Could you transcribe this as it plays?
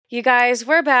You guys,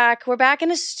 we're back. We're back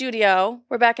in a studio.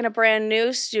 We're back in a brand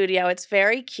new studio. It's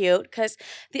very cute because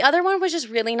the other one was just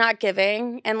really not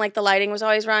giving and like the lighting was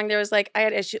always wrong. There was like, I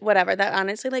had issues, whatever. That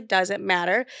honestly like doesn't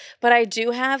matter. But I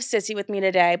do have Sissy with me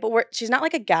today, but she's not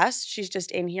like a guest. She's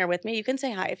just in here with me. You can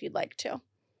say hi if you'd like to.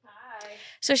 Hi.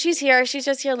 So she's here. She's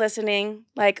just here listening,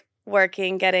 like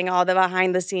working, getting all the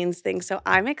behind the scenes things. So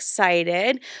I'm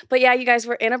excited. But yeah, you guys,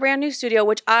 we're in a brand new studio,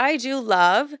 which I do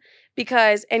love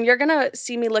because, and you're going to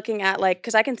see me looking at like,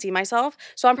 because I can see myself.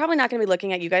 So I'm probably not going to be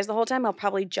looking at you guys the whole time. I'll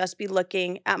probably just be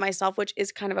looking at myself, which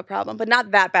is kind of a problem, but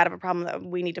not that bad of a problem that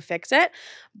we need to fix it.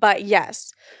 But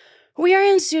yes, we are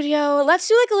in studio. Let's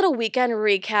do like a little weekend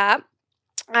recap.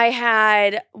 I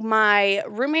had my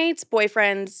roommate's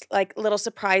boyfriend's like little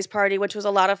surprise party, which was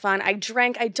a lot of fun. I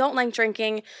drank. I don't like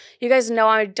drinking. You guys know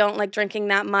I don't like drinking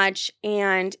that much.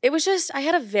 And it was just, I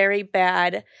had a very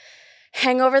bad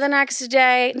hangover the next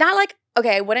day. Not like,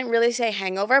 okay, I wouldn't really say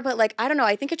hangover, but like, I don't know.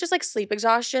 I think it's just like sleep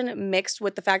exhaustion mixed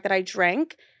with the fact that I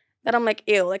drank that I'm like,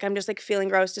 ew, like I'm just like feeling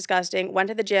gross, disgusting. Went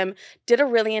to the gym, did a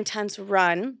really intense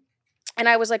run. And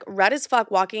I was like red as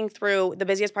fuck walking through the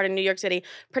busiest part of New York City.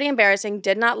 Pretty embarrassing.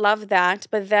 Did not love that.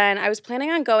 But then I was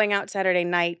planning on going out Saturday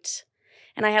night.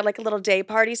 And I had like a little day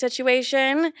party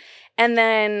situation. And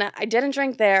then I didn't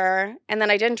drink there. And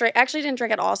then I actually didn't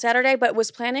drink at all Saturday, but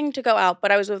was planning to go out.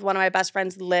 But I was with one of my best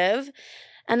friends, Liv.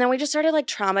 And then we just started like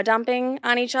trauma dumping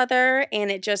on each other.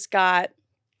 And it just got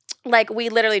like, we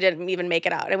literally didn't even make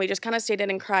it out, and we just kinda stayed in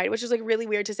and cried, which is, like, really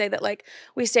weird to say that, like,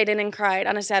 we stayed in and cried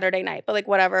on a Saturday night, but, like,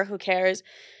 whatever, who cares?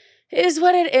 It is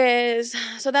what it is.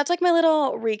 So that's, like, my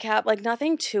little recap, like,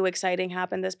 nothing too exciting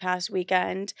happened this past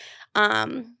weekend.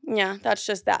 Yeah, that's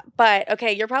just that. But,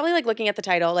 okay, you're probably, like, looking at the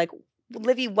title, like,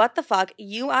 "Livy, what the fuck?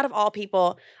 You, out of all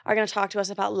people, are gonna talk to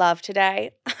us about love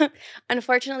today?"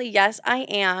 Unfortunately, yes, I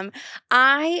am.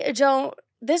 I don't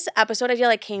This episode, I feel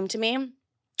like, came to me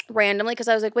randomly because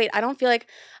I was like, wait, I don't feel like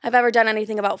I've ever done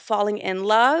anything about falling in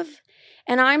love.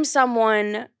 And I'm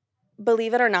someone,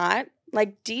 believe it or not,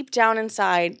 like deep down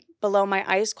inside, below my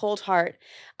ice cold heart,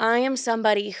 I am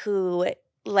somebody who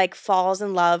like falls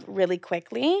in love really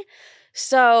quickly.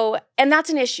 So, and that's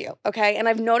an issue, okay? And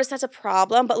I've noticed that's a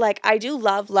problem, but like I do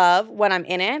love when I'm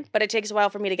in it, but it takes a while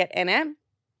for me to get in it.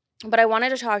 But I wanted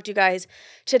to talk to you guys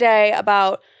today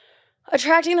about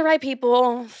attracting the right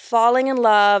people, falling in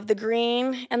love, the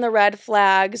green and the red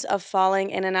flags of falling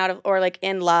in and out of, or like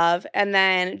in love, and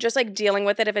then just like dealing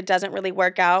with it if it doesn't really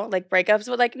work out, like breakups,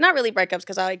 but like not really breakups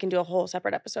because I can do a whole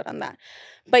separate episode on that.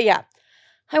 But yeah,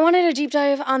 I wanted a deep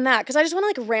dive on that because I just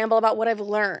want to like ramble about what I've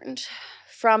learned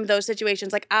from those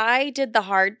situations. Like I did the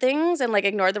hard things and like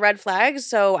ignored the red flags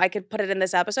so I could put it in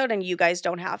this episode and you guys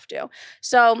don't have to.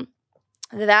 So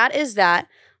that is that.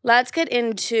 Let's get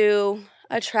into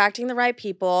attracting the right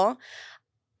people.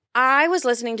 I was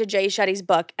listening to Jay Shetty's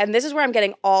book, and this is where I'm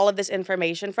getting all of this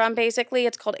information from, basically.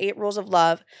 It's called 8 Rules of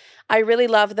Love. I really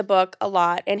love the book a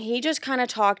lot, and he just kind of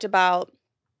talked about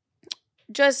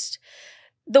just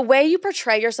the way you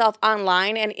portray yourself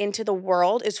online and into the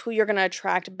world is who you're going to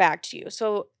attract back to you.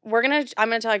 So I'm going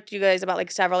to talk to you guys about like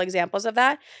several examples of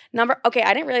that. Okay,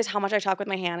 I didn't realize how much I talk with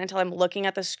my hand until I'm looking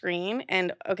at the screen,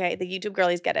 and okay, the YouTube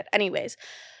girlies get it. Anyways,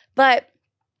 but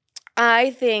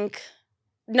I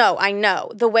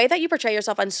know the way that you portray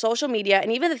yourself on social media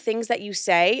and even the things that you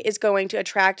say is going to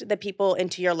attract the people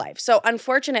into your life. So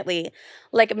unfortunately,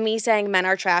 like me saying men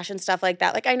are trash and stuff like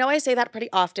that, like I know I say that pretty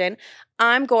often,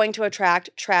 I'm going to attract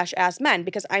trash ass men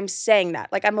because I'm saying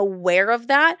that. Like I'm aware of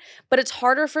that, but it's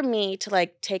harder for me to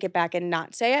like take it back and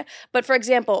not say it. But for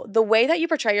example, the way that you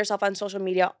portray yourself on social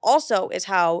media also is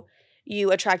how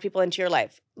you attract people into your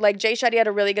life. Like Jay Shetty had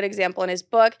a really good example in his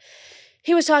book.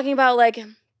 He was talking about like,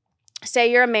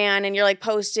 say you're a man and you're like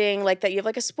posting like that you have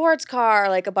like a sports car,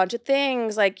 like a bunch of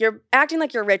things, like you're acting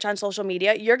like you're rich on social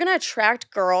media, you're going to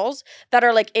attract girls that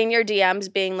are like in your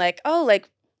DMs being like, oh, like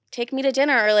take me to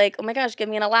dinner, or like, oh my gosh, give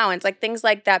me an allowance, like things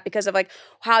like that because of like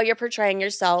how you're portraying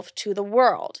yourself to the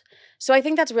world. So I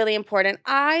think that's really important.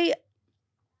 I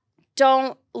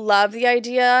don't love the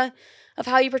idea of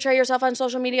how you portray yourself on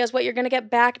social media is what you're going to get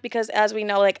back because as we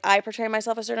know, like I portray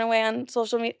myself a certain way on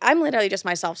social media. I'm literally just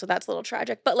myself, so that's a little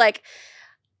tragic. But like,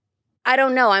 I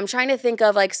don't know. I'm trying to think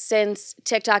of like since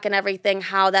TikTok and everything,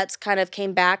 how that's kind of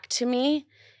came back to me.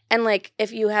 And like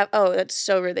if you have, oh, that's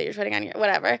so rude that you're putting on your,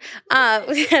 whatever. That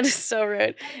is so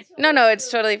rude. No, it's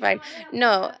totally fine.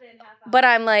 No, but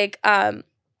I'm like,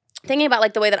 thinking about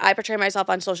like the way that I portray myself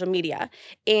on social media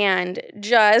and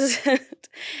just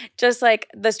just like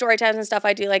the story times and stuff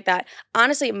I do like that.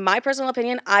 Honestly, my personal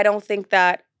opinion, I don't think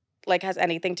that like has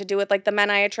anything to do with like the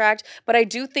men I attract, but I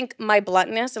do think my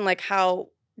bluntness and like how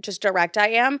just direct I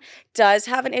am, does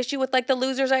have an issue with like the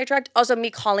losers I attract. Also, me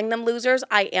calling them losers,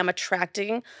 I am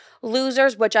attracting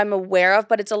losers, which I'm aware of,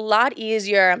 but it's a lot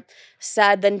easier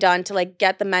said than done to like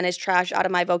get the men is trash out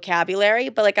of my vocabulary.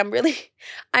 But like I'm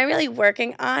really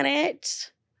working on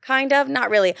it. Kind of,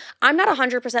 not really. I'm not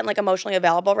 100% like emotionally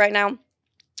available right now.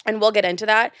 And we'll get into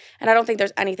that. And I don't think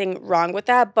there's anything wrong with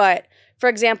that. But for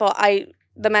example,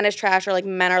 the men is trash or like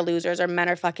men are losers or men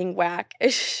are fucking whack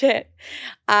as shit.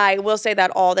 I will say that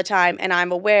all the time. And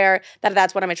I'm aware that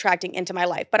that's what I'm attracting into my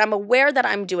life. But I'm aware that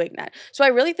I'm doing that. So I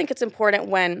really think it's important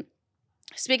when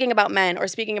speaking about men or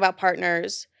speaking about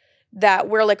partners that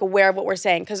we're like aware of what we're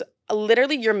saying. Because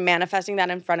literally you're manifesting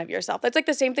that in front of yourself. It's like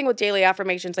the same thing with daily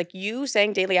affirmations. Like you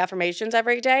saying daily affirmations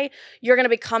every day, you're going to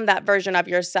become that version of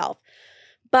yourself.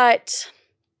 But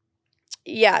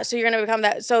yeah, so you're going to become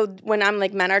that. So when I'm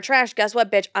like, men are trash, guess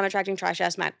what, bitch? I'm attracting trash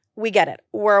ass men. We get it.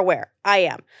 We're aware. I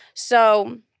am.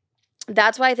 So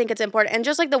that's why I think it's important. And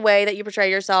just like the way that you portray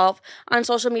yourself on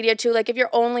social media too, like if you're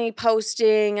only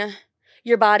posting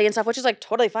your body and stuff, which is like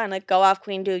totally fine, like go off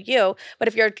queen, do you. But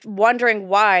if you're wondering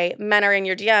why men are in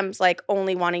your DMs, like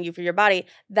only wanting you for your body,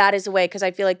 that is the way, because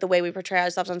I feel like the way we portray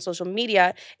ourselves on social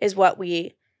media is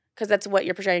because that's what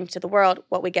you're portraying to the world,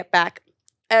 what we get back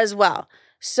as well.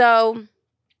 So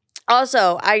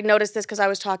also, I noticed this because I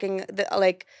was talking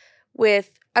with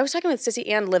Sissy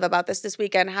and Liv about this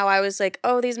weekend, how I was like,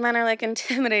 oh, these men are like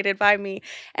intimidated by me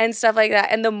and stuff like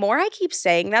that. And the more I keep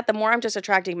saying that, the more I'm just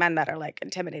attracting men that are like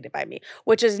intimidated by me,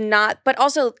 which is not, but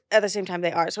also at the same time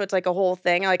they are. So it's like a whole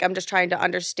thing. Like I'm just trying to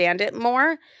understand it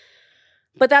more.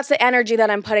 But that's the energy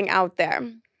that I'm putting out there.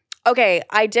 Okay,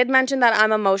 I did mention that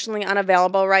I'm emotionally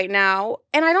unavailable right now,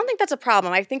 and I don't think that's a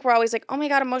problem. I think we're always like, oh my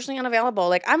God, emotionally unavailable.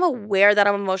 Like, I'm aware that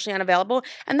I'm emotionally unavailable,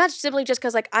 and that's simply just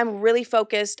because, like, I'm really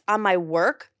focused on my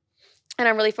work, and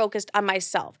I'm really focused on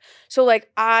myself. So, like,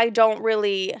 I don't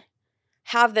really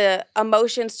have the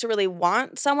emotions to really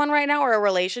want someone right now or a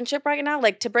relationship right now.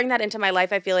 Like, to bring that into my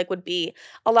life, I feel like would be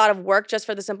a lot of work just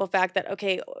for the simple fact that,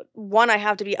 okay, one, I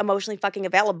have to be emotionally fucking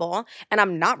available and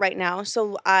I'm not right now.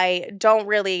 So I don't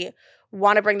really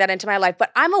want to bring that into my life,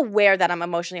 but I'm aware that I'm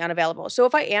emotionally unavailable. So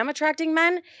if I am attracting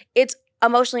men, it's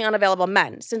emotionally unavailable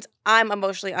men since I'm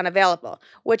emotionally unavailable,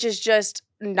 which is just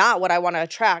not what I want to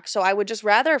attract. So I would just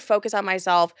rather focus on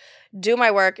myself, do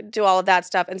my work, do all of that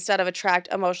stuff instead of attract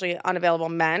emotionally unavailable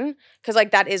men, because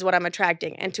like that is what I'm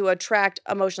attracting. And to attract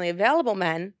emotionally available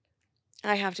men,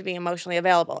 I have to be emotionally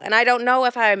available. And I don't know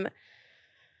if I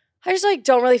just like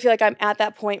don't really feel like I'm at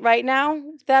that point right now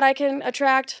that I can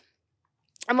attract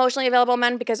emotionally available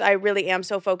men, because I really am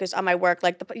so focused on my work.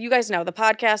 Like you guys know the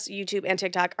podcast, YouTube, and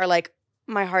TikTok are like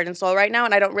my heart and soul right now,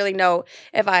 and I don't really know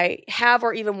if I have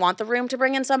or even want the room to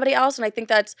bring in somebody else. And I think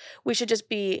we should just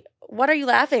be. What are you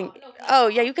laughing? Oh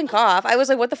yeah, you can cough. I was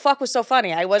like, what the fuck was so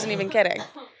funny? I wasn't even kidding.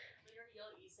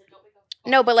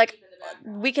 No, but like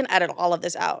we can edit all of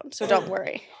this out, so don't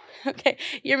worry. Okay,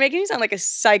 you're making me sound like a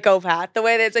psychopath. The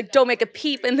way that it's like, don't make a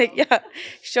peep in the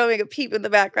showing a peep in the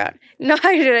background. No,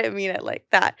 I didn't mean it like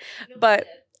that. But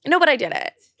I did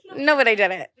it. Nobody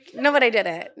did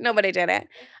it.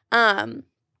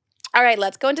 All right,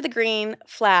 let's go into the green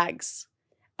flags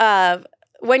of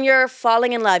when you're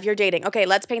falling in love, you're dating. Okay,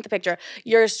 let's paint the picture.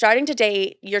 You're starting to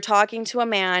date, you're talking to a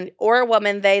man or a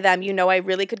woman, they, them, I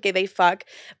really could give a fuck,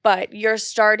 but you're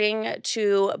starting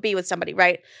to be with somebody,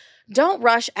 right? Don't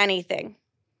rush anything.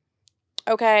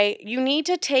 Okay, you need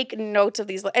to take notes of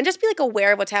these and just be like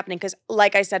aware of what's happening, because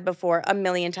like I said before a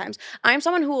million times, I'm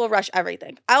someone who will rush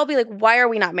everything. I'll be like, why are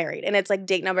we not married? And it's like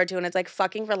date number 2 and it's like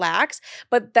fucking relax.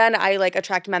 But then I like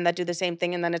attract men that do the same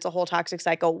thing and then it's a whole toxic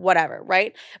cycle, whatever,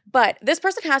 right? But this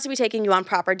person has to be taking you on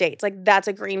proper dates. Like that's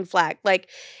a green flag. Like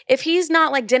if he's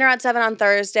not like dinner at 7 on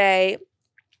Thursday,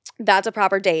 that's a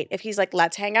proper date. If he's like,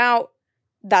 let's hang out,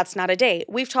 that's not a date.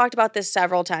 We've talked about this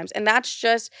several times. And that's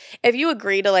just, if you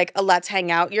agree to like a let's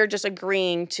hang out, you're just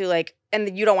agreeing to like,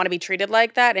 and you don't want to be treated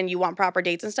like that and you want proper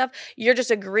dates and stuff, you're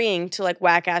just agreeing to like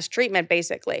whack ass treatment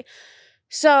basically.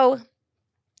 So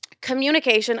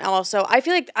communication also, I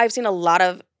feel like I've seen a lot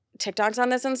of TikToks on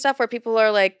this and stuff where people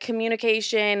are like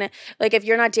communication, like if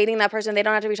you're not dating that person, they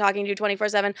don't have to be talking to you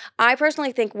 24/7. I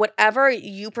personally think whatever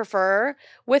you prefer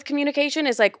with communication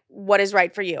is like what is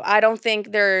right for you. I don't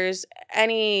think there's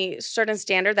any certain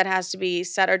standard that has to be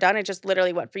said or done. It's just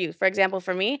literally what for you. For example,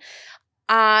 for me,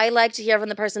 I like to hear from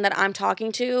the person that I'm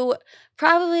talking to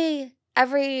probably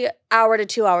every hour to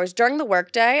 2 hours during the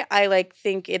workday. I like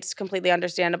think it's completely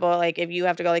understandable. Like if you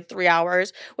have to go like 3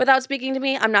 hours without speaking to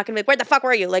me, I'm not gonna be like, where the fuck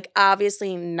were you? Like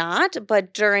obviously not.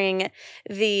 But during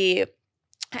the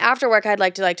after work, I'd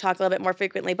like to like talk a little bit more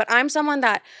frequently. But I'm someone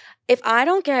that if I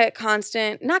don't get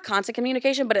not constant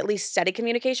communication, but at least steady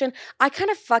communication, I kind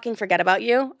of fucking forget about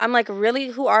you. I'm like, really,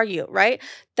 who are you? Right?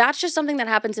 That's just something that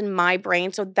happens in my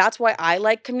brain. So that's why I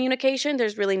like communication.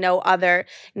 There's really no other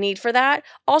need for that.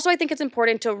 Also, I think it's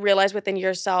important to realize within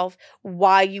yourself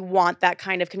why you want that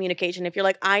kind of communication. If you're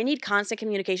like, I need constant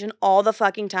communication all the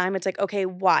fucking time, it's like, okay,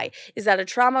 why? Is that a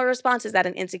trauma response? Is that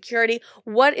an insecurity?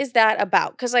 What is that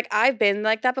about? Because like I've been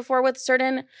like that before with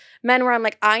certain men where I'm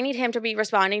like, I need him to be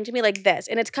responding to me like this.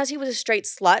 And it's because he was a straight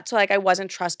slut. So like I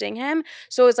wasn't trusting him.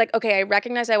 So it's like, okay, I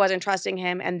recognize I wasn't trusting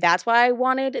him. And that's why I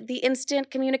wanted the instant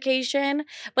communication.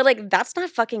 But like, that's not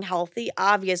fucking healthy,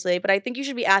 obviously. But I think you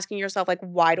should be asking yourself, like,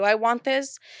 why do I want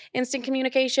this instant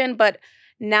communication? But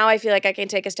now I feel like I can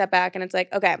take a step back and it's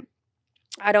like, okay,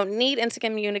 I don't need instant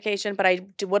communication, but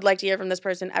would like to hear from this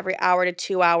person every hour to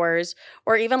 2 hours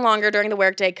or even longer during the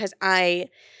workday because I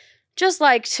just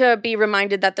like to be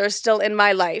reminded that they're still in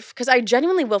my life because I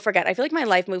genuinely will forget. I feel like my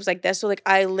life moves like this. So like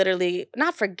I literally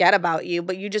not forget about you,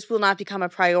 but you just will not become a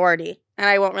priority. And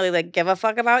I won't really like give a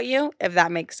fuck about you, if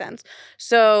that makes sense.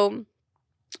 So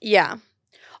yeah.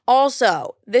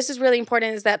 Also, this is really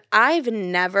important is that I've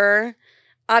never,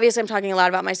 obviously I'm talking a lot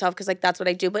about myself because like that's what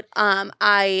I do, but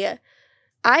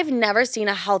I've never seen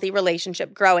a healthy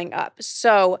relationship growing up.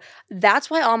 So that's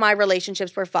why all my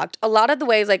relationships were fucked. A lot of the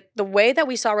ways, like the way that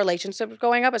we saw relationships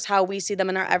growing up is how we see them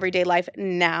in our everyday life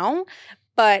now.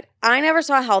 But I never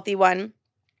saw a healthy one.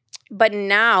 But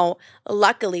now,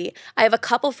 luckily, I have a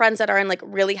couple friends that are in like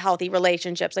really healthy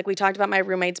relationships. Like we talked about my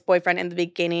roommate's boyfriend in the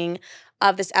beginning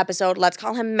of this episode. Let's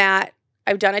call him Matt.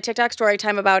 I've done a TikTok story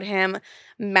time about him.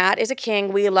 Matt is a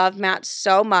king. We love Matt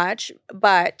so much,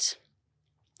 but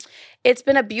it's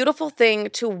been a beautiful thing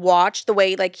to watch the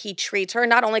way like he treats her,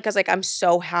 not only because like I'm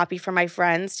so happy for my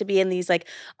friends to be in these like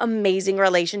amazing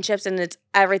relationships and it's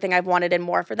everything I've wanted and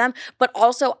more for them, but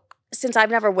also since I've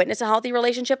never witnessed a healthy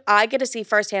relationship, I get to see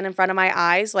firsthand in front of my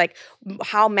eyes, like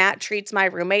how Matt treats my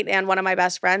roommate and one of my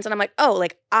best friends. And I'm like, oh,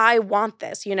 like I want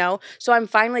this, you know? So I'm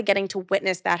finally getting to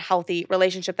witness that healthy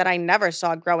relationship that I never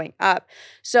saw growing up.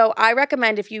 So I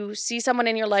recommend if you see someone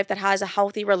in your life that has a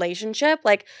healthy relationship,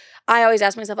 like I always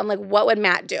ask myself, I'm like, what would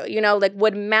Matt do? You know, like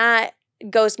would Matt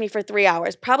ghost me for 3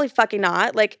 hours? Probably fucking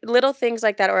not. Like little things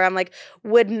like that. Or I'm like,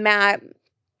 would Matt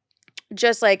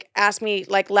just like ask me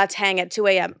like let's hang at 2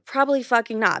 a.m. Probably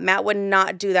fucking not. Matt would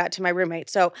not do that to my roommate.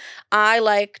 So I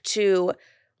like to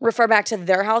refer back to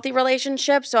their healthy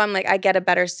relationship. So I'm like, I get a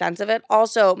better sense of it.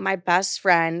 Also, my best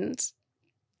friend,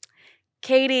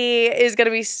 Katie, is going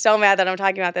to be so mad that I'm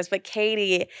talking about this, but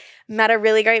Katie met a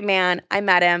really great man. I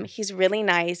met him. He's really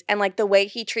nice. And like the way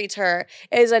he treats her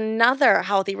is another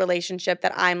healthy relationship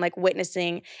that I'm like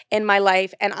witnessing in my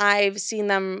life. And I've seen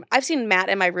Matt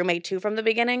and my roommate too from the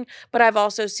beginning, but I've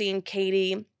also seen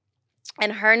Katie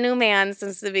and her new man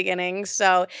since the beginning.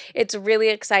 So it's really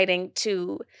exciting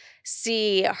to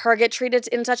see her get treated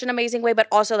in such an amazing way, but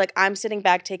also like I'm sitting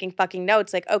back taking fucking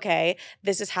notes like, okay,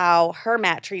 this is how her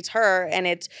Matt treats her. And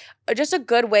it's just a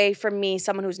good way for me,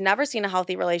 someone who's never seen a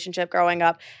healthy relationship growing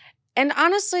up. And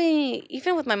honestly,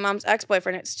 even with my mom's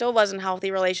ex-boyfriend, it still wasn't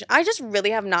healthy relation. I just really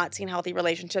have not seen healthy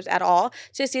relationships at all.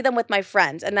 To see them with my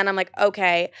friends. And then I'm like,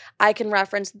 okay, I can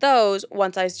reference those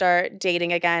once I start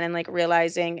dating again and like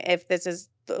realizing if this is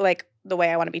like the way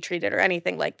I want to be treated or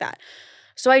anything like that.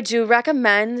 So I do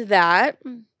recommend that.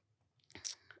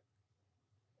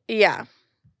 Yeah.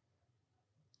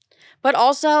 But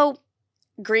also,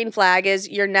 green flag is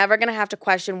you're never going to have to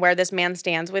question where this man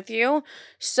stands with you.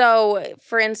 So,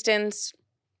 for instance,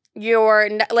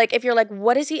 like if you're like,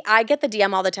 what is he, I get the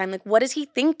DM all the time, like what is he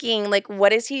thinking, like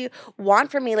what does he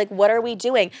want from me, like what are we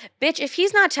doing? Bitch, if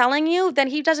he's not telling you, then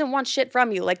he doesn't want shit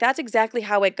from you. Like that's exactly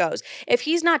how it goes. If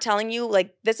he's not telling you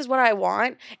like this is what I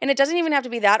want, and it doesn't even have to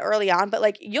be that early on, but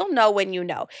like you'll know when you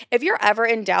know. If you're ever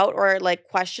in doubt or like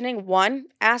questioning, one,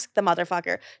 ask the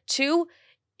motherfucker. Two,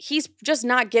 he's just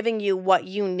not giving you what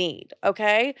you need,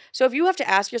 okay? So if you have to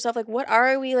ask yourself, like, what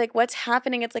are we, like, what's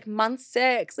happening? It's like month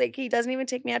 6. Like, he doesn't even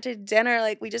take me out to dinner.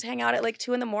 Like, we just hang out at like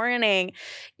 2 a.m.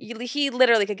 He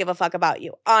literally could give a fuck about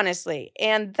you, honestly.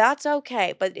 And that's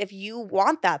okay. But if you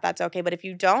want that, that's okay. But if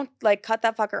you don't, like, cut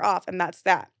that fucker off, and that's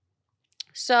that.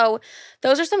 So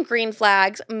those are some green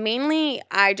flags. Mainly,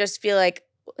 I just feel like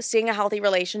seeing a healthy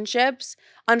relationships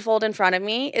unfold in front of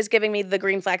me is giving me the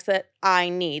green flags that I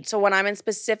need. So when I'm in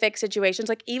specific situations,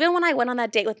 like even when I went on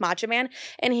that date with Macho Man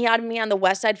and he had me on the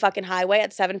West Side fucking highway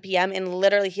at 7 p.m. in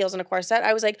literally heels and a corset,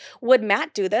 I was like, would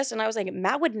Matt do this? And I was like,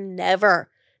 Matt would never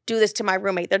do this to my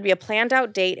roommate. There'd be a planned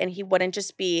out date and he wouldn't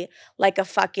just be like a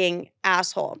fucking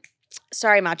asshole.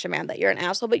 Sorry, Macho Man, that you're an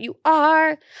asshole, but you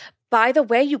are. By the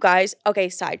way, you guys, okay,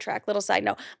 sidetrack, little side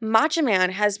note. Matcha Man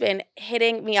has been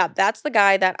hitting me up. That's the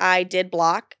guy that I did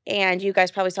block, and you guys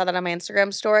probably saw that on my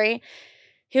Instagram story.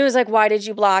 He was like, "Why did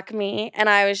you block me?" And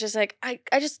I was just like, I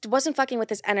just wasn't fucking with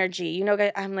his energy. You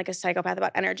know, I'm like a psychopath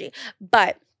about energy.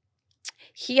 But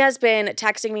he has been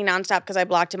texting me nonstop because I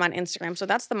blocked him on Instagram. So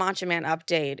that's the Matcha Man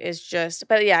update is just,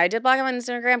 but yeah, I did block him on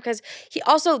Instagram because he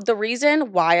also, the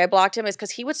reason why I blocked him is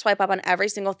because he would swipe up on every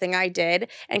single thing I did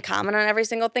and comment on every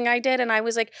single thing I did. And I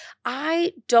was like,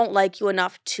 I don't like you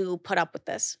enough to put up with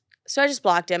this. So I just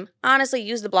blocked him. Honestly,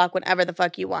 use the block whenever the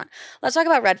fuck you want. Let's talk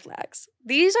about red flags.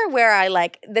 These are where I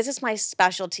like, this is my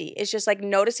specialty. It's just like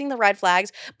noticing the red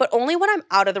flags, but only when I'm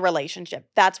out of the relationship.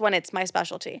 That's when it's my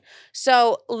specialty.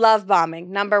 So love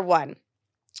bombing, number one.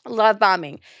 Love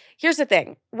bombing. Here's the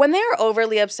thing. When they are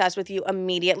overly obsessed with you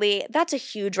immediately, that's a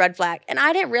huge red flag. And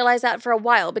I didn't realize that for a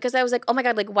while because I was like, oh my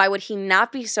God, like, why would he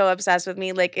not be so obsessed with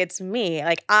me? Like, it's me.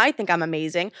 Like, I think I'm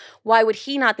amazing. Why would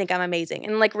he not think I'm amazing?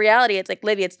 And like, reality, it's like,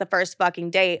 Livy, it's the first fucking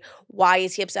date. Why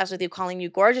is he obsessed with you, calling you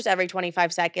gorgeous every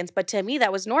 25 seconds? But to me,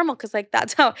 that was normal because like,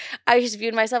 that's how I just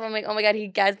viewed myself. I'm like, oh my God, he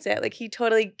gets it. Like, he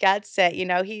totally gets it. You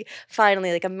know, he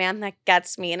finally, like, a man that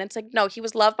gets me. And it's like, no, he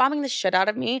was love bombing the shit out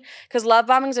of me because love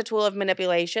bombing is a tool of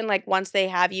manipulation. Like, once they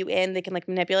have you in, they can like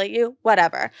manipulate you,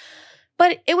 whatever.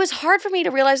 But it was hard for me to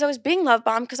realize I was being love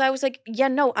bombed because I was like, yeah,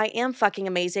 no, I am fucking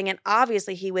amazing. And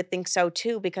obviously he would think so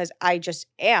too because I just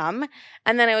am.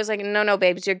 And then I was like, no,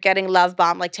 babes, you're getting love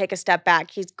bombed. Like, take a step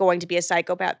back. He's going to be a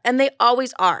psychopath. And they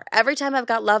always are. Every time I've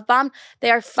got love bombed,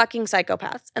 they are fucking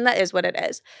psychopaths. And that is what it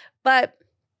is. But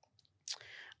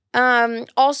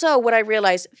also what I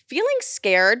realized, feeling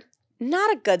scared,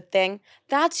 not a good thing.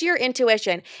 That's your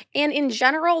intuition. And in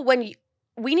general,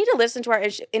 we need to listen to our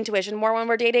intuition more when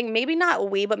we're dating. Maybe not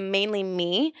we, but mainly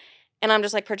me. And I'm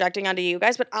just like projecting onto you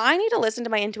guys, but I need to listen to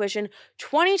my intuition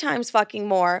 20 times fucking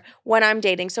more when I'm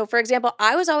dating. So for example,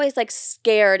 I was always like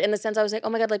scared in the sense I was like, oh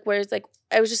my God, like where's like,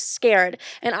 I was just scared.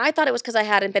 And I thought it was because I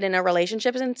hadn't been in a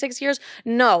relationship in 6 years.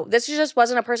 No, this just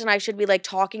wasn't a person I should be like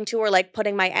talking to or like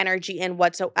putting my energy in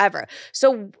whatsoever.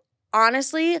 So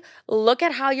honestly, look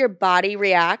at how your body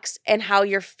reacts and how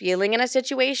you're feeling in a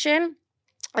situation.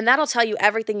 And that'll tell you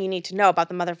everything you need to know about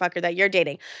the motherfucker that you're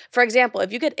dating. For example,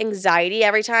 if you get anxiety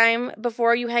every time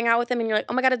before you hang out with him and you're like,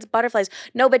 oh my God, it's butterflies.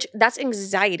 No, bitch, that's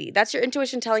anxiety. That's your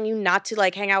intuition telling you not to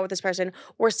like hang out with this person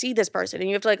or see this person. And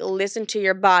you have to like listen to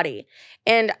your body.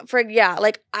 And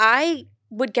like I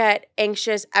would get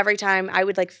anxious every time I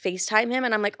would like FaceTime him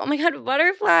and I'm like, oh my God,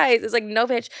 butterflies. It's like, no,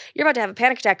 bitch, you're about to have a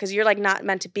panic attack because you're like not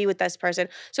meant to be with this person.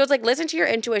 So it's like, listen to your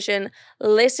intuition,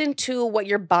 listen to what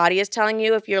your body is telling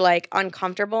you if you're like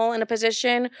uncomfortable in a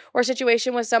position or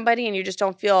situation with somebody and you just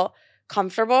don't feel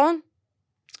comfortable.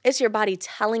 It's your body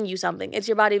telling you something. It's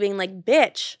your body being like,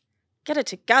 bitch, get it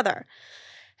together.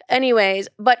 Anyways,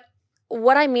 but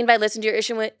what I mean by listen to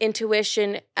your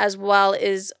intuition as well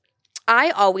is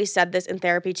I always said this in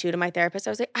therapy too to my therapist.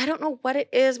 I was like, I don't know what it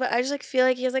is, but I just like feel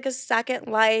like he has like a second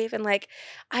life. And like,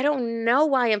 I don't know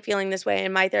why I'm feeling this way.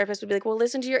 And my therapist would be like, well,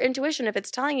 listen to your intuition. If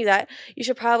it's telling you that, you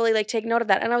should probably like take note of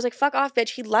that. And I was like, fuck off,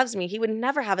 bitch. He loves me. He would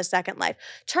never have a second life.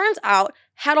 Turns out,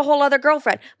 had a whole other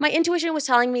girlfriend. My intuition was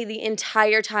telling me the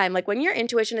entire time. Like when your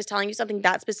intuition is telling you something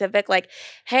that specific, like,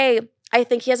 hey, I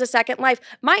think he has a second life.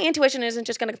 My intuition isn't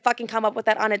just going to fucking come up with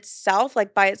that on itself,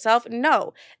 like by itself.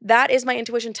 No, that is my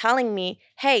intuition telling me,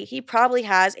 hey, he probably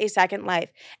has a second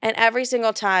life. And every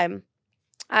single time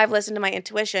I've listened to my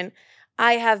intuition,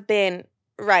 I have been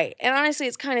right. And honestly,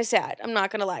 it's kind of sad. I'm not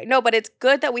going to lie. No, but it's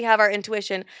good that we have our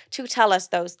intuition to tell us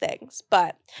those things.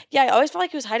 But yeah, I always felt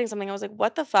like he was hiding something. I was like,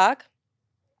 what the fuck?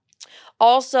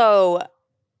 Also,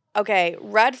 okay,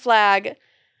 red flag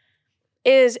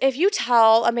is if you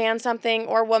tell a man something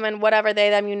or a woman, whatever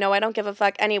they, them, you know, I don't give a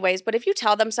fuck anyways, but if you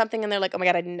tell them something and they're like, oh my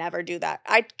God, I'd never do that.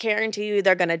 I guarantee you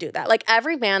they're going to do that. Like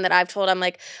every man that I've told, I'm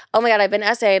like, oh my God, I've been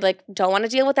essayed, like, don't want to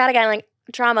deal with that again. Like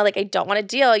trauma, like I don't want to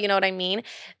deal, you know what I mean?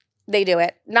 They do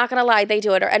it. Not going to lie, they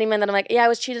do it. Or any man that I'm like, yeah, I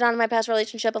was cheated on in my past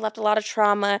relationship. It left a lot of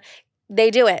trauma.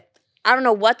 They do it. I don't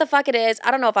know what the fuck it is. I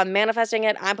don't know if I'm manifesting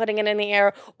it, I'm putting it in the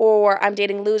air, or I'm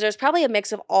dating losers. Probably a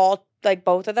mix of all, like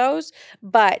both of those.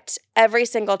 But every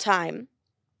single time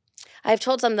I've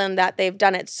told some of them that they've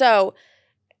done it. So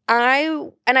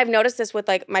I've noticed this with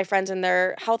like my friends in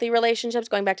their healthy relationships,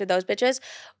 going back to those bitches.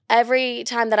 Every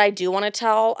time that I do want to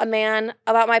tell a man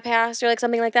about my past or like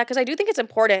something like that, because I do think it's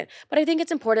important, but I think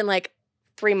it's important like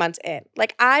 3 months in.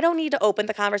 Like, I don't need to open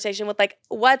the conversation with like,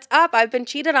 what's up? I've been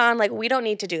cheated on. Like, we don't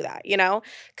need to do that, you know?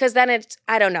 Because then it's,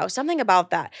 I don't know, something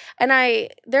about that. And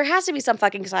there has to be some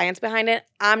fucking science behind it.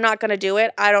 I'm not going to do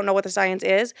it. I don't know what the science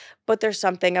is, but there's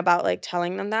something about like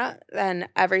telling them that. And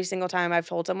every single time I've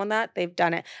told someone that, they've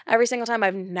done it. Every single time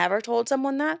I've never told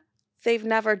someone that, they've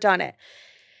never done it.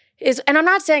 And I'm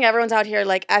not saying everyone's out here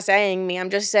like essaying me. I'm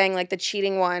just saying like the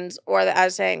cheating ones or the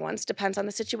essaying ones, depends on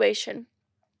the situation.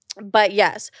 But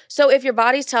yes, so if your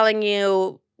body's telling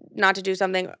you not to do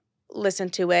something,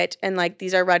 listen to it. And like,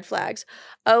 these are red flags.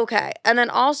 Okay. And then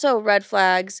also red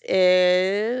flags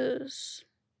is,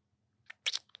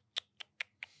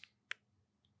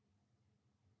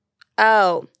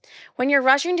 oh, when you're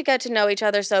rushing to get to know each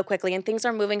other so quickly and things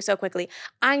are moving so quickly.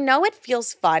 I know it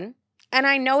feels fun. And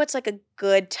I know it's like a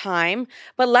good time,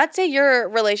 but let's say your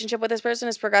relationship with this person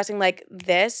is progressing like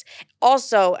this.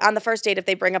 Also, on the first date, if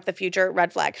they bring up the future,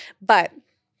 red flag. But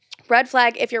red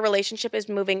flag if your relationship is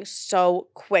moving so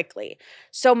quickly.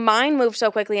 So mine moved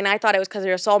so quickly, and I thought it was because of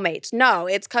your soulmates. No,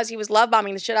 it's because he was love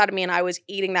bombing the shit out of me, and I was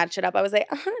eating that shit up. I was like,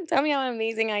 tell me how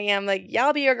amazing I am. Like, yeah,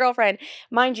 I'll be your girlfriend.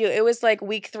 Mind you, it was like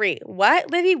week 3. What,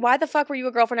 Livy? Why the fuck were you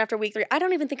a girlfriend after week 3? I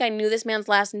don't even think I knew this man's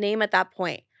last name at that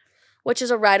point, which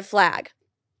is a red flag.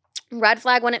 Red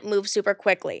flag when it moves super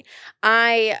quickly.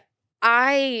 I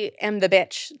am the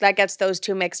bitch that gets those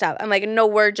two mixed up. I'm like, no,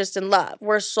 we're just in love.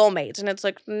 We're soulmates. And it's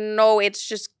like, no, it's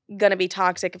just gonna be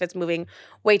toxic if it's moving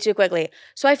way too quickly.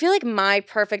 So I feel like my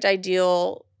perfect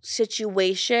ideal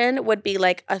situation would be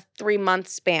like a 3-month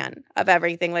span of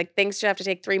everything. Like, things should have to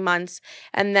take 3 months,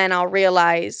 and then I'll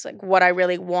realize like what I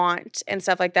really want and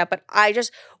stuff like that. But I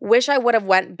just wish I would have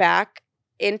went back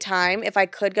in time. If I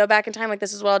could go back in time, like,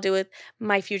 this is what I'll do with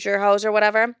my future hoes or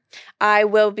whatever, I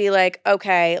will be like,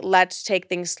 okay, let's take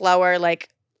things slower. Like,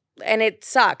 and it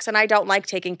sucks. And I don't like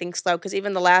taking things slow, because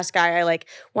even the last guy I like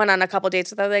went on a couple dates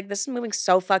with, I was like, this is moving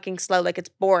so fucking slow. Like, it's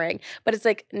boring. But it's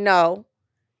like, no,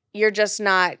 you're just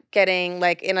not getting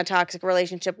like in a toxic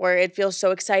relationship where it feels so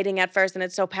exciting at first and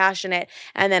it's so passionate,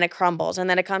 and then it crumbles, and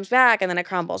then it comes back, and then it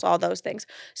crumbles, all those things.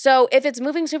 So if it's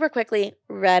moving super quickly,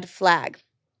 red flag.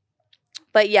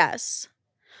 But yes,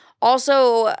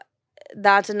 also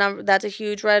that's a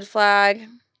huge red flag.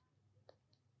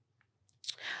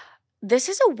 This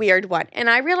is a weird one, and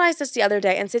I realized this the other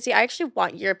day, and Sissy, I actually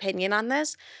want your opinion on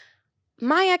this.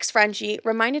 My ex Frenchie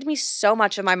reminded me so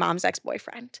much of my mom's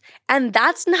ex-boyfriend. And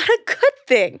that's not a good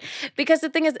thing. Because the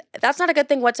thing is, that's not a good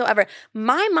thing whatsoever.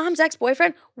 My mom's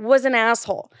ex-boyfriend was an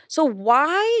asshole. So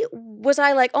why was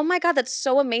I like, oh my God, that's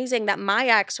so amazing that my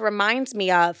ex reminds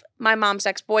me of my mom's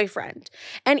ex-boyfriend?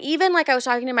 And even like I was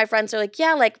talking to my friends, they're like,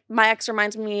 yeah, like my ex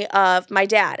reminds me of my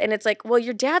dad. And it's like, well,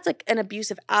 your dad's like an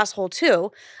abusive asshole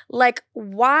too. Like,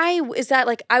 why is that?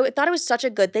 Like, I thought it was such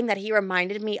a good thing that he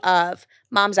reminded me of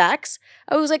mom's ex.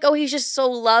 I was like, oh, he's just so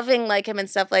loving like him and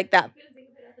stuff like that. You didn't think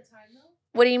of it at the time, though?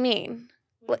 What do you mean?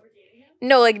 When you were dating him?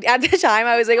 No, like at the time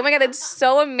I was like, oh my God, it's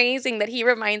so amazing that he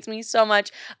reminds me so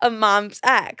much of mom's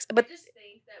ex. But I just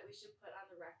think that we should put on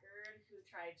the record who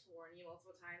tried to warn you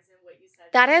multiple times and what you said.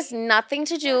 that has nothing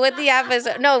to do with the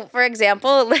episode. No, for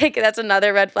example, like that's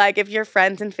another red flag. If you're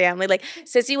friends and family, like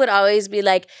Sissy would always be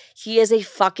like, he is a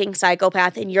fucking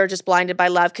psychopath and you're just blinded by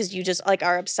love because you just like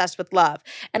are obsessed with love.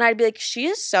 And I'd be like, she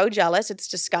is so jealous. It's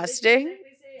disgusting. What did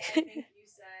you say? I think you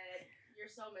said you're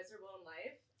so miserable in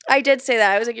life. I did say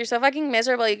that. I was like, you're so fucking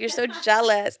miserable. Like, you're so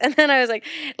jealous. And then I was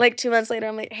like 2 months later,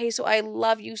 I'm like, hey, so I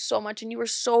love you so much. And you were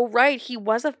so right. He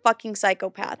was a fucking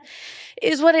psychopath.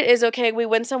 It is what it is. Okay, we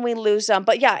win some, we lose some.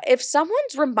 But yeah, if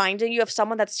someone's reminding you of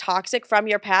someone that's toxic from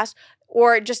your past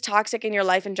or just toxic in your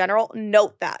life in general,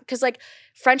 note that. Because like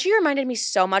Frenchie reminded me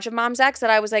so much of mom's ex that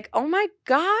I was like, oh my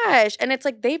gosh. And it's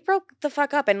like they broke the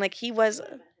fuck up. And like he was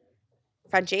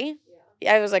Frenchie.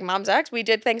 Yeah, I was like, mom's ex. We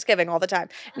did Thanksgiving all the time.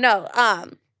 No,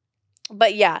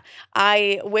 but yeah,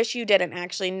 I wish you didn't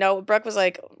actually. No, Brooke was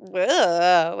like,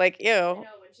 ugh, like, ew. I know,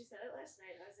 when she said it last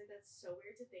night, I was like, that's so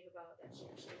weird to think about that she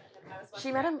actually met him. I was about She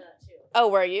to met wrap him? that too. Oh,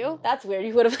 were you? That's weird.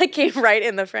 You would have like came right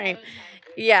in the frame. That was kind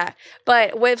of weird. Yeah,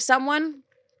 but with someone,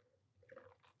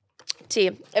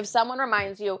 if someone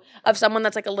reminds you of someone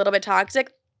that's like a little bit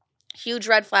toxic, huge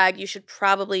red flag. You should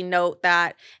probably note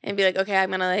that and be like, okay,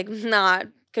 I'm gonna like not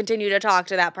continue to talk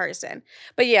to that person.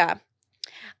 But yeah.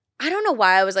 I don't know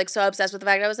why I was like so obsessed with the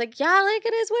fact I was like, yeah, like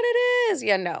it is what it is.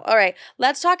 Yeah, no. All right.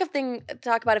 Let's talk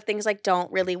about if things like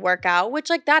don't really work out,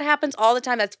 which like that happens all the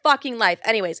time. That's fucking life.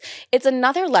 Anyways, it's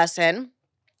another lesson.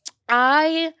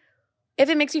 If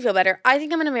it makes you feel better, I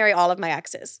think I'm gonna marry all of my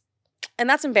exes. And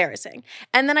that's embarrassing.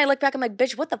 And then I look back, I'm like,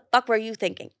 bitch, what the fuck were you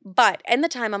thinking? But in the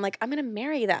time, I'm like, I'm going to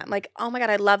marry them. Like, oh my God,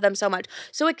 I love them so much.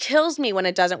 So it kills me when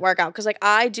it doesn't work out because, like,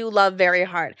 I do love very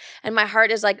hard. And my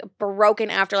heart is, like, broken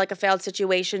after, like, a failed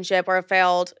situationship or a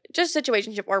failed just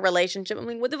situationship or relationship. I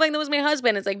mean, what the fuck? That was my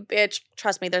husband. It's like, bitch,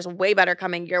 trust me, there's way better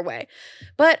coming your way.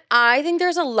 But I think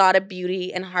there's a lot of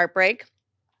beauty in heartbreak.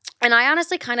 And I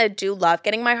honestly kind of do love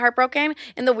getting my heart broken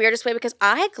in the weirdest way because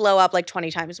I glow up like 20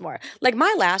 times more. Like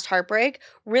my last heartbreak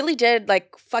really did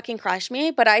like fucking crush me.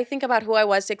 But I think about who I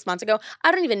was 6 months ago.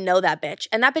 I don't even know that bitch.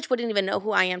 And that bitch wouldn't even know who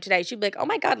I am today. She'd be like, oh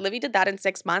my God, Livy did that in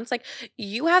 6 months. Like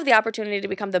you have the opportunity to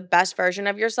become the best version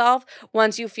of yourself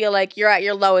once you feel like you're at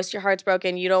your lowest, your heart's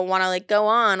broken, you don't want to like go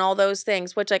on, all those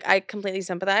things, which like I completely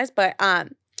sympathize. But at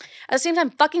the same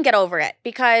time, fucking get over it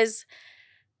because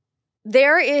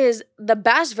there is the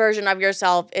best version of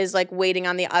yourself is like waiting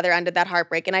on the other end of that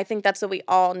heartbreak. And I think that's what we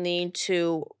all need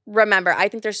to remember. I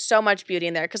think there's so much beauty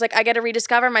in there because like I get to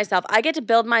rediscover myself. I get to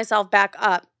build myself back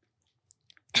up.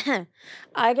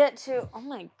 I get to, oh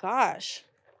my gosh.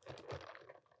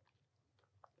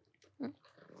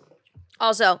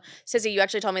 Also, Sissy, you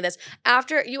actually told me this.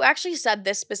 After you actually said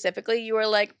this specifically, you were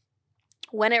like,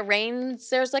 when it rains,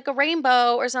 there's like a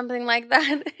rainbow or something like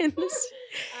that.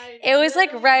 It was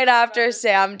like right after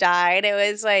Sam died. It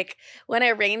was like when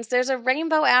it rains, there's a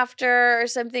rainbow after or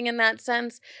something in that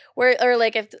sense. Where or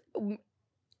like if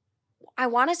I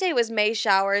want to say it was May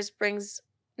showers brings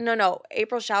no,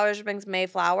 April showers brings May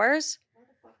flowers.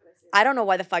 I don't know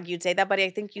why the fuck you'd say that, but I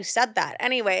think you said that.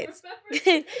 Anyways.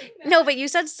 No, but you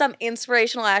said some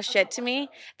inspirational ass shit to me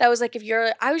that was like,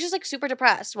 I was just like super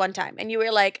depressed one time. And you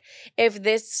were like, if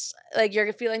this, like,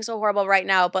 you're feeling so horrible right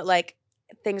now, but like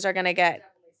things are going to get,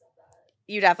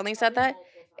 you definitely said that?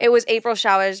 It was April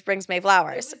showers brings May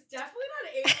flowers. It was definitely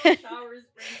not April showers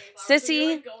bring May flowers. Sissy.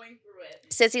 You're like going through it.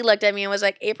 Sissy looked at me and was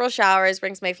like, April showers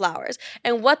brings May flowers.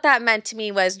 And what that meant to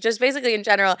me was just basically in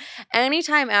general,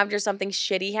 anytime after something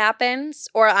shitty happens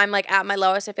or I'm like at my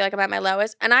lowest, I feel like I'm at my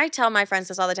lowest. And I tell my friends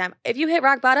this all the time. If you hit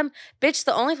rock bottom, bitch,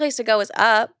 the only place to go is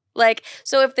up. Like,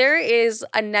 so if there is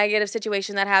a negative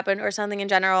situation that happened or something in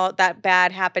general that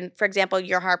bad happened, for example,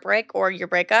 your heartbreak or your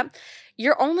breakup,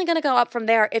 you're only going to go up from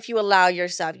there if you allow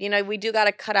yourself. You know, we do got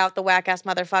to cut out the whack-ass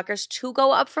motherfuckers to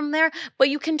go up from there, but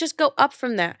you can just go up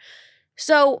from there.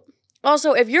 So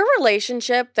also, if your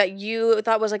relationship that you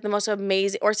thought was like the most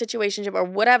amazing or situationship or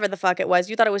whatever the fuck it was,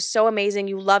 you thought it was so amazing,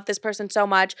 you love this person so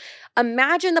much,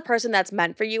 imagine the person that's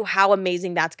meant for you, how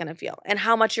amazing that's going to feel and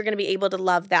how much you're going to be able to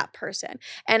love that person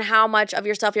and how much of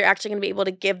yourself you're actually going to be able to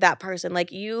give that person. Like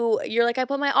you're like, I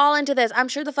put my all into this. I'm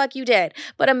sure the fuck you did.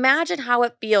 But imagine how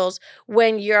it feels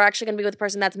when you're actually going to be with a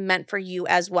person that's meant for you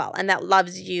as well and that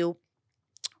loves you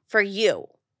for you.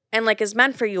 And like is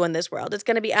meant for you in this world. It's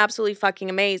going to be absolutely fucking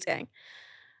amazing.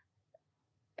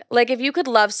 Like if you could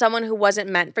love someone who wasn't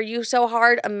meant for you so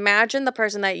hard, imagine the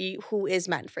person who is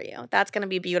meant for you. That's going to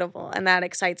be beautiful and that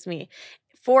excites me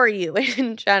for you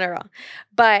in general.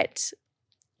 But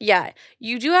yeah,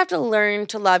 you do have to learn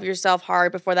to love yourself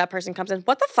hard before that person comes in.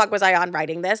 What the fuck was I on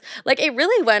writing this? Like it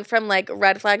really went from like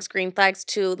red flags, green flags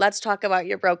to let's talk about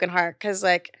your broken heart cuz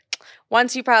like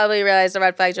once you probably realize the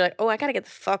red flags, you're like, oh, I got to get the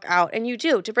fuck out. And you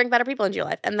do to bring better people into your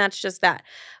life. And that's just that.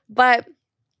 But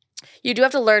you do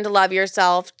have to learn to love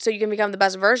yourself so you can become the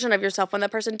best version of yourself when that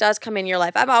person does come in your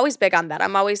life. I'm always big on that.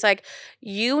 I'm always like,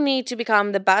 you need to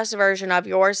become the best version of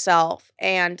yourself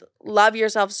and love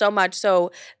yourself so much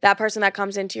so that person that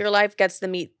comes into your life gets to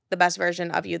meet the best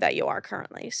version of you that you are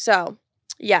currently. So,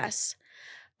 yes.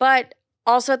 But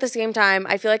also at the same time,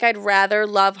 I feel like I'd rather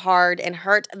love hard and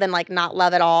hurt than like not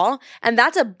love at all. And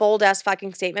that's a bold ass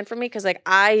fucking statement for me because like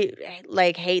I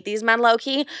like hate these men low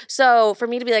key. So for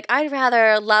me to be like, I'd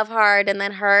rather love hard and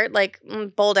then hurt, like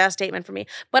bold ass statement for me.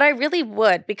 But I really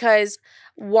would because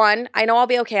one, I know I'll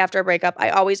be okay after a breakup. I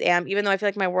always am. Even though I feel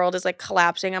like my world is like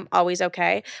collapsing, I'm always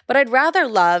okay. But I'd rather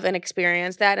love and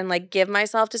experience that and like give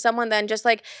myself to someone than just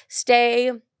like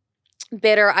stay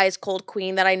bitter, ice cold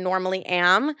queen that I normally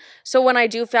am. So when I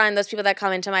do find those people that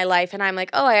come into my life and I'm like,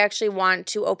 oh, I actually want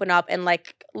to open up and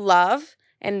like love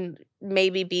and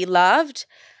maybe be loved,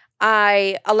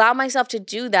 I allow myself to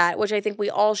do that, which I think we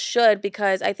all should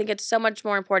because I think it's so much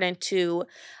more important to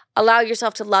allow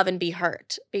yourself to love and be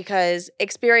hurt because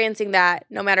experiencing that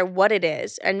no matter what it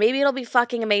is, and maybe it'll be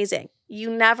fucking amazing. You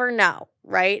never know,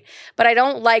 right? But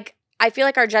I feel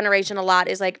like our generation a lot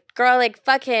is like, girl, like,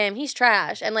 fuck him, he's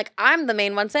trash. And like, I'm the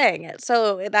main one saying it.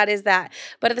 So that is that.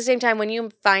 But at the same time, when you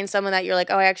find someone that you're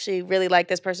like, oh, I actually really like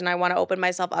this person, I want to open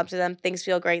myself up to them, things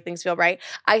feel great, things feel right,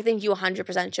 I think you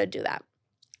 100% should do that.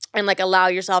 and like allow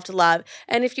yourself to love.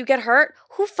 And if you get hurt,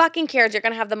 who fucking cares? You're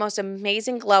going to have the most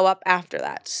amazing glow up after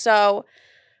that. So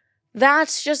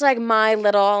that's just like my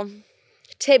little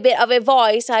tidbit of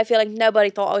advice. I feel like nobody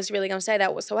thought I was really going to say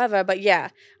that whatsoever. But yeah,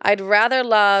 I'd rather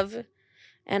love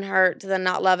and hurt than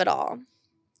not love at all.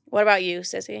 What about you,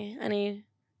 Sissy? Any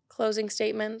closing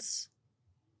statements?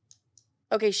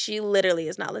 Okay, she literally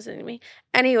is not listening to me.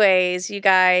 Anyways, you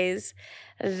guys,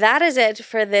 that is it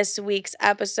for this week's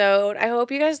episode. I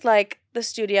hope you guys like the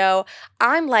studio.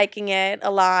 I'm liking it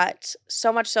a lot,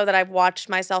 so much so that I've watched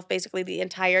myself basically the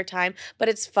entire time, but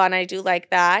it's fun. I do like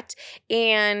that.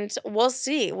 And we'll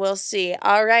see. We'll see.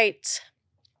 All right.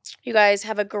 You guys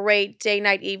have a great day,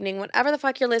 night, evening, whenever the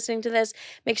fuck you're listening to this.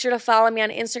 Make sure to follow me on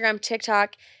Instagram,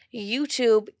 TikTok,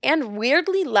 YouTube, and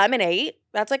weirdly Lemonade.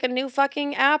 That's like a new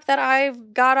fucking app that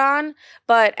I've got on.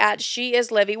 But at She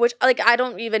Is Livy, which like I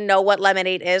don't even know what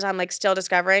Lemonade is. I'm like still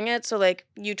discovering it. So like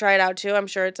you try it out too. I'm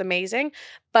sure it's amazing.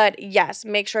 But yes,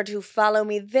 make sure to follow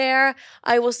me there.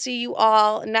 I will see you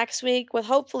all next week with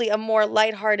hopefully a more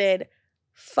lighthearted,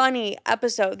 funny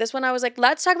episode. This one I was like,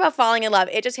 let's talk about falling in love.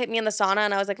 It just hit me in the sauna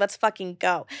and I was like, let's fucking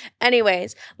go.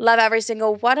 Anyways, love every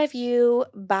single one of you.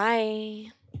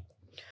 Bye.